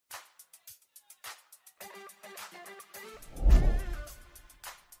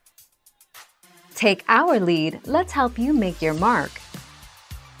Take our lead, let's help you make your mark.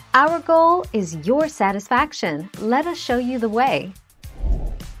 Our goal is your satisfaction. Let us show you the way.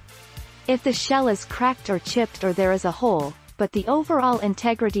 If the shell is cracked or chipped or there is a hole, but the overall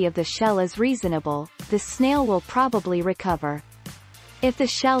integrity of the shell is reasonable, the snail will probably recover. If the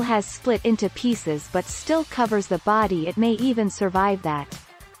shell has split into pieces but still covers the body, it may even survive that.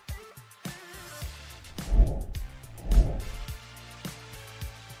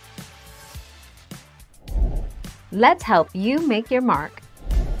 Let's help you make your mark.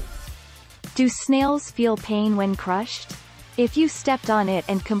 Do snails feel pain when crushed? If you stepped on it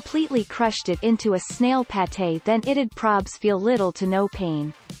and completely crushed it into a snail pâté, then it'd probs feel little to no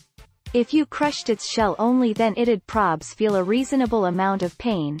pain. If you crushed its shell only, then it'd probs feel a reasonable amount of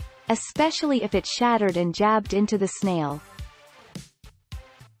pain, especially if it shattered and jabbed into the snail.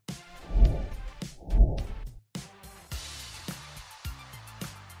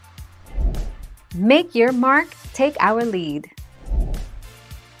 Make your mark, take our lead.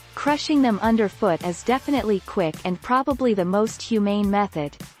 Crushing them underfoot is definitely quick and probably the most humane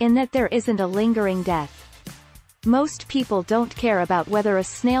method, in that there isn't a lingering death. Most people don't care about whether a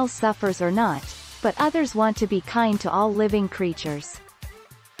snail suffers or not, but others want to be kind to all living creatures.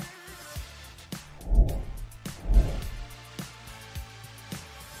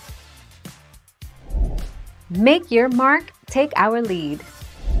 Make your mark, take our lead.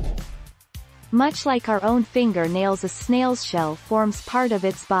 Much like our own fingernails, a snail's shell forms part of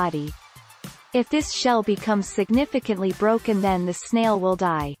its body. If this shell becomes significantly broken, then the snail will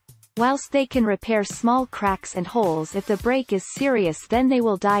die. Whilst they can repair small cracks and holes, if the break is serious, then they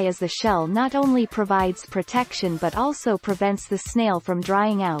will die, as the shell not only provides protection but also prevents the snail from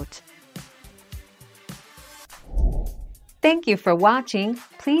drying out. Thank you for watching.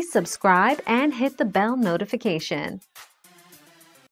 Please subscribe and hit the bell notification.